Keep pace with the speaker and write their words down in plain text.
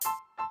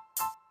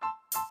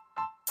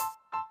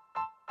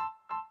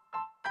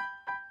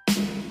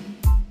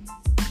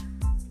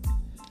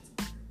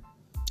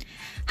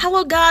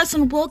Hello guys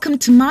and welcome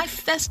to my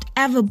first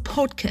ever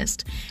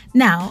podcast.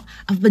 Now,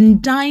 I've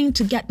been dying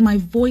to get my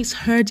voice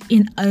heard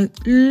in a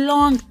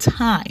long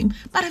time,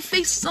 but I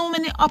faced so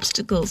many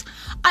obstacles.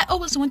 I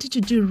always wanted to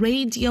do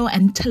radio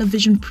and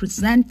television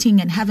presenting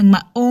and having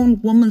my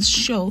own woman's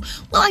show.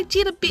 Well, I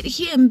did a bit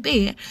here and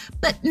there,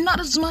 but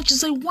not as much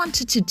as I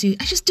wanted to do.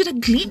 I just did a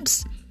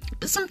glimpse.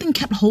 But something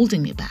kept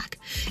holding me back.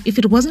 If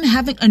it wasn't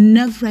having a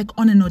nerve wreck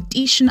on an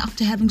audition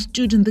after having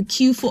stood in the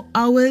queue for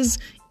hours,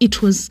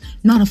 it was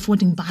not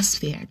affording bus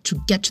fare to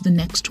get to the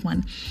next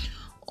one.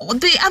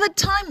 The other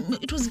time,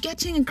 it was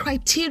getting a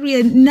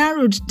criteria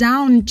narrowed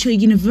down to a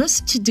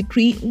university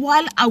degree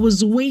while I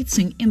was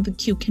waiting in the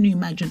queue. Can you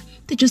imagine?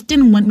 They just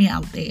didn't want me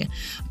out there.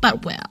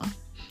 But well,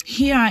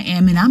 here I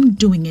am and I'm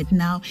doing it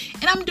now.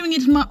 And I'm doing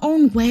it in my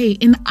own way.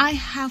 And I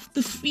have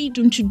the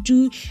freedom to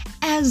do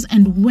as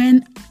and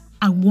when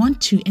I want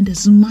to and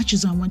as much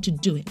as I want to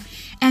do it.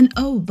 And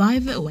oh, by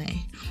the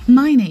way,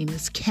 my name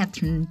is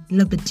Catherine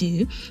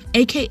Labadou,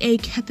 aka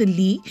Kathy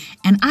Lee,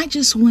 and I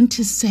just want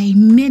to say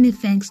many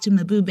thanks to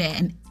Mabube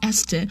and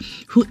Esther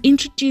who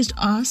introduced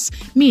us,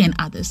 me and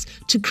others,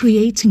 to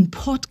creating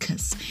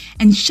podcasts.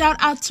 And shout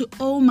out to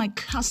all my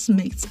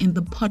classmates in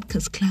the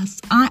podcast class.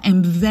 I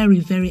am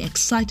very, very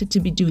excited to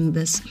be doing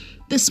this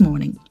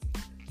morning.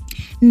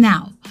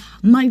 Now,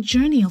 my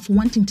journey of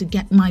wanting to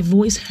get my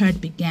voice heard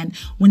began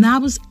when I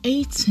was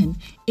 18,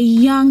 a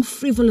young,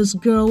 frivolous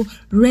girl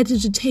ready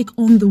to take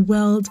on the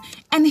world.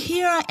 And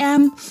here I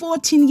am,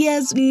 14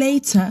 years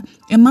later,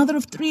 a mother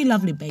of 3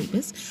 lovely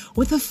babies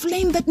with a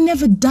flame that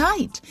never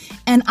died.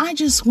 And I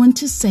just want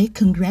to say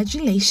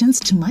congratulations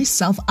to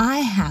myself. I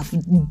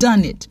have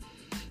done it.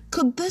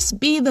 Could this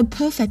be the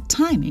perfect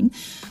timing?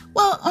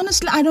 Well,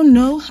 honestly, I don't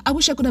know. I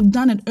wish I could have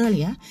done it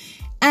earlier.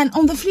 And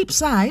on the flip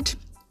side,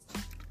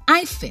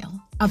 I feel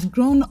I've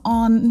grown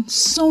on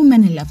so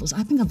many levels.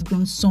 I think I've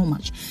grown so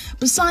much.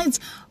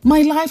 Besides,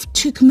 my life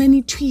took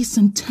many twists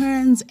and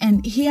turns,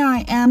 and here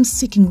I am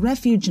seeking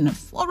refuge in a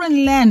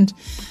foreign land.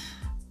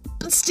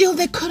 But still,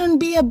 there couldn't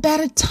be a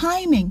better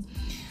timing.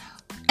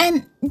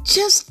 And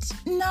just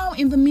now,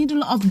 in the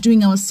middle of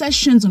doing our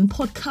sessions on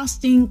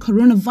podcasting,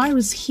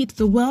 coronavirus hit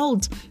the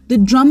world. The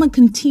drama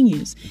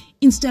continues.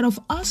 Instead of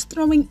us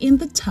throwing in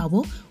the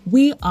towel,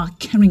 we are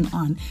carrying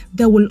on.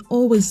 There will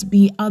always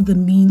be other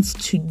means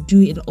to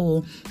do it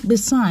all.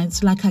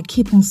 Besides, like I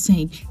keep on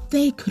saying,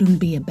 there couldn't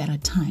be a better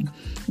time.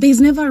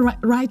 There's never a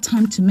right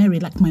time to marry,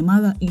 like my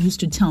mother used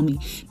to tell me.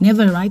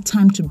 Never a right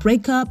time to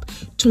break up,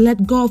 to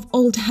let go of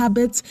old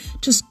habits,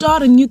 to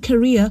start a new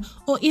career,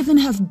 or even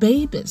have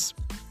babies.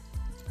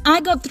 I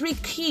got 3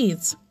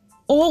 kids,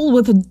 all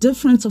with a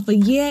difference of a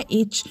year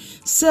each,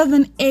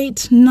 7,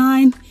 8,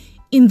 9,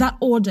 in that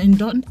order, and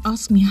don't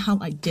ask me how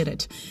I did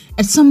it.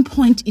 At some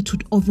point, it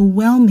would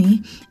overwhelm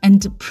me and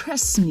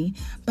depress me,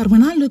 but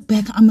when I look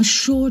back, I'm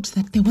assured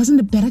that there wasn't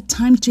a better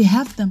time to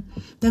have them.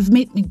 They've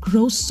made me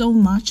grow so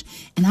much,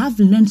 and I've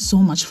learned so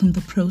much from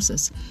the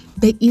process.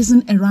 There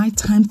isn't a right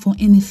time for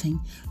anything.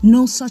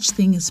 No such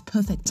thing as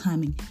perfect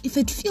timing. If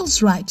it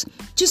feels right,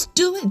 just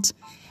do it.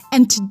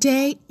 And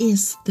today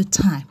is the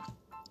time.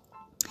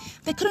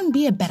 There couldn't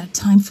be a better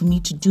time for me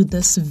to do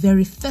this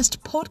very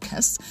first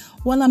podcast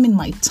while I'm in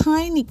my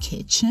tiny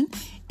kitchen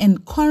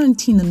and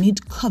quarantine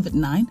amid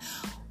COVID-19.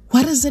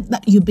 What is it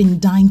that you've been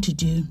dying to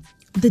do?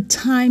 The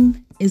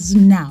time is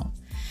now.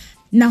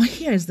 Now,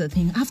 here's the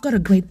thing. I've got a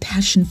great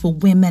passion for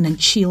women and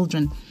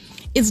children.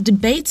 It's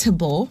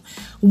debatable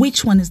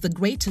which one is the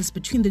greatest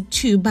between the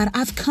two, but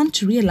I've come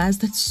to realize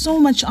that so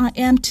much I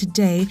am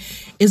today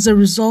is a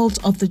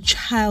result of the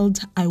child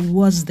I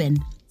was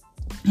then.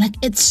 Like,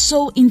 it's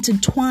so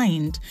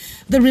intertwined.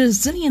 The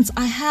resilience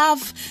I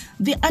have,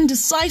 the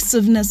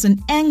undecisiveness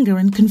and anger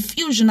and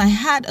confusion I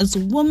had as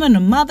a woman,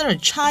 a mother, a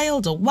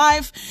child, a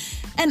wife,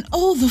 and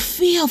all the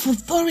fear of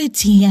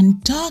authority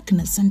and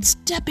darkness and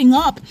stepping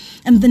up,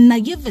 and the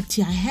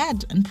naivety I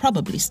had and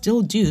probably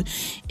still do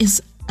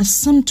is a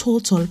sum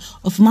total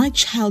of my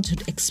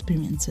childhood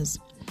experiences.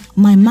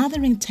 My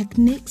mothering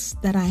techniques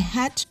that I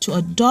had to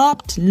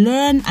adopt,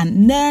 learn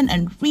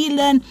and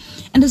relearn.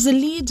 And as a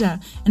leader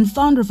and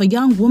founder of a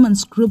young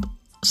women's group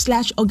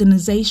 /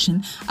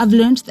 organization, I've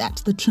learned that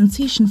the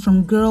transition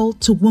from girl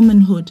to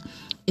womanhood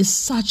is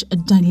such a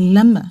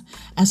dilemma,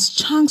 as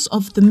chunks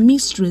of the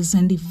mysteries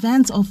and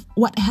events of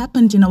what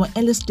happened in our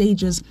early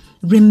stages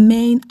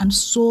remain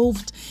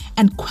unsolved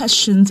and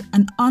questions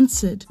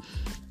unanswered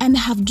and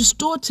have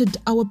distorted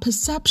our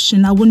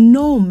perception, our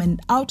norm and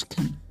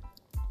outcome.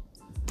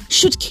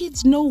 Should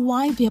kids know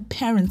why their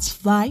parents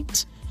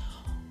fight?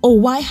 Or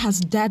why has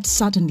dad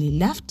suddenly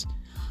left?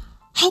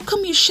 How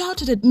come you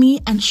shouted at me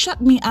and shut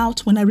me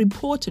out when I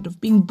reported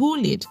of being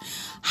bullied?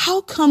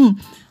 How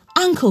come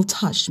uncle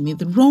touched me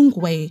the wrong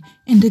way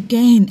and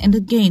again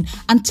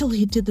until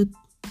he did the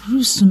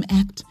gruesome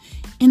act?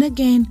 And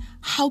again,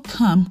 how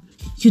come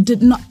you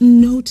did not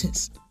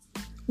notice?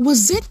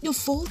 Was it your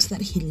fault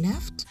that he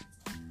left?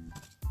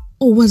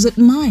 Or was it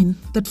mine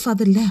that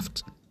father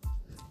left?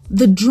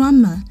 The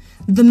drama,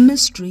 the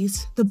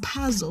mysteries, the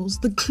puzzles,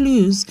 the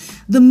clues,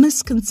 the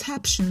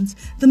misconceptions,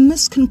 the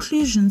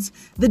misconclusions,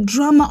 the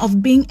drama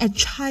of being a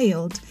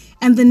child,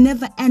 and the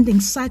never-ending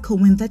cycle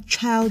when that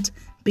child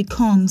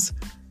becomes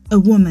a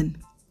woman.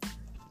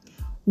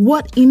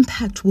 What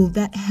impact will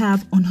that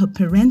have on her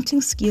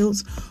parenting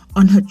skills,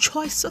 on her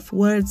choice of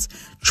words,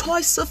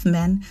 choice of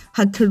men,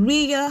 her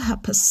career, her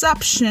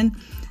perception,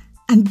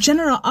 and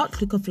general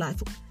outlook of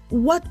life?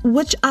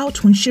 Watch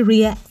out when she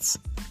reacts.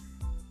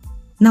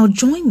 Now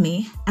join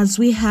me as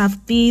we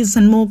have these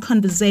and more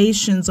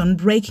conversations on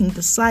breaking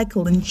the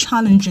cycle and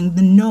challenging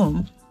the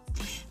norm.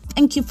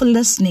 Thank you for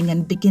listening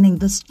and beginning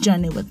this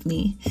journey with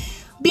me.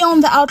 Be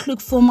on the outlook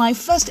for my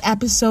first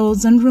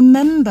episodes, and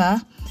remember,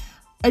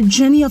 a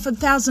journey of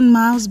 1,000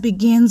 miles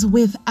begins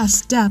with a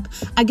step.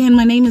 Again,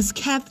 my name is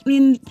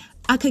Catherine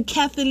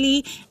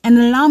Akakathalee, and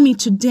allow me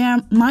to dare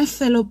my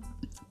fellow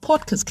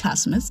podcast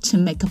classmates to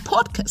make a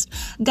podcast.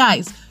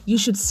 Guys, you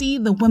should see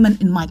the women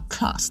in my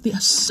class. They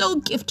are so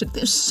gifted.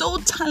 They're so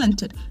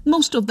talented.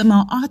 Most of them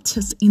are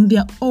artists in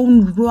their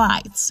own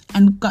rights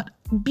and got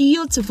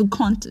beautiful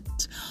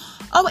content.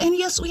 Oh, and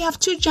yes, we have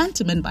 2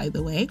 gentlemen, by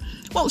the way.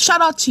 Well, shout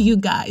out to you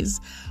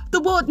guys. The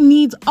world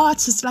needs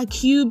artists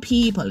like you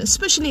people,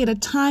 especially at a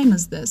time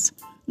as this.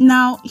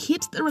 Now,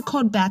 hit the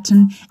record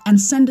button and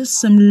send us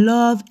some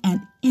love and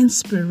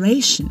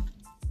inspiration.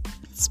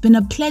 It's been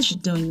a pleasure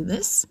doing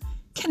this.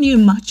 Can you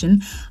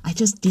imagine? I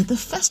just did the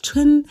first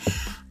one.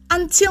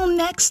 Until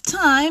next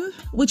time,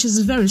 which is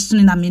very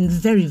soon, and I mean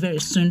very, very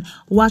soon,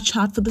 watch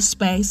out for the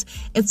space.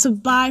 It's a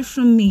bye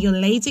from me, your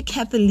Lady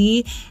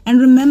Kathalee.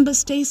 And remember,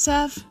 stay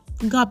safe.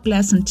 God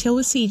bless until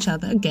we see each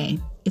other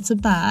again. It's a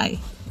bye.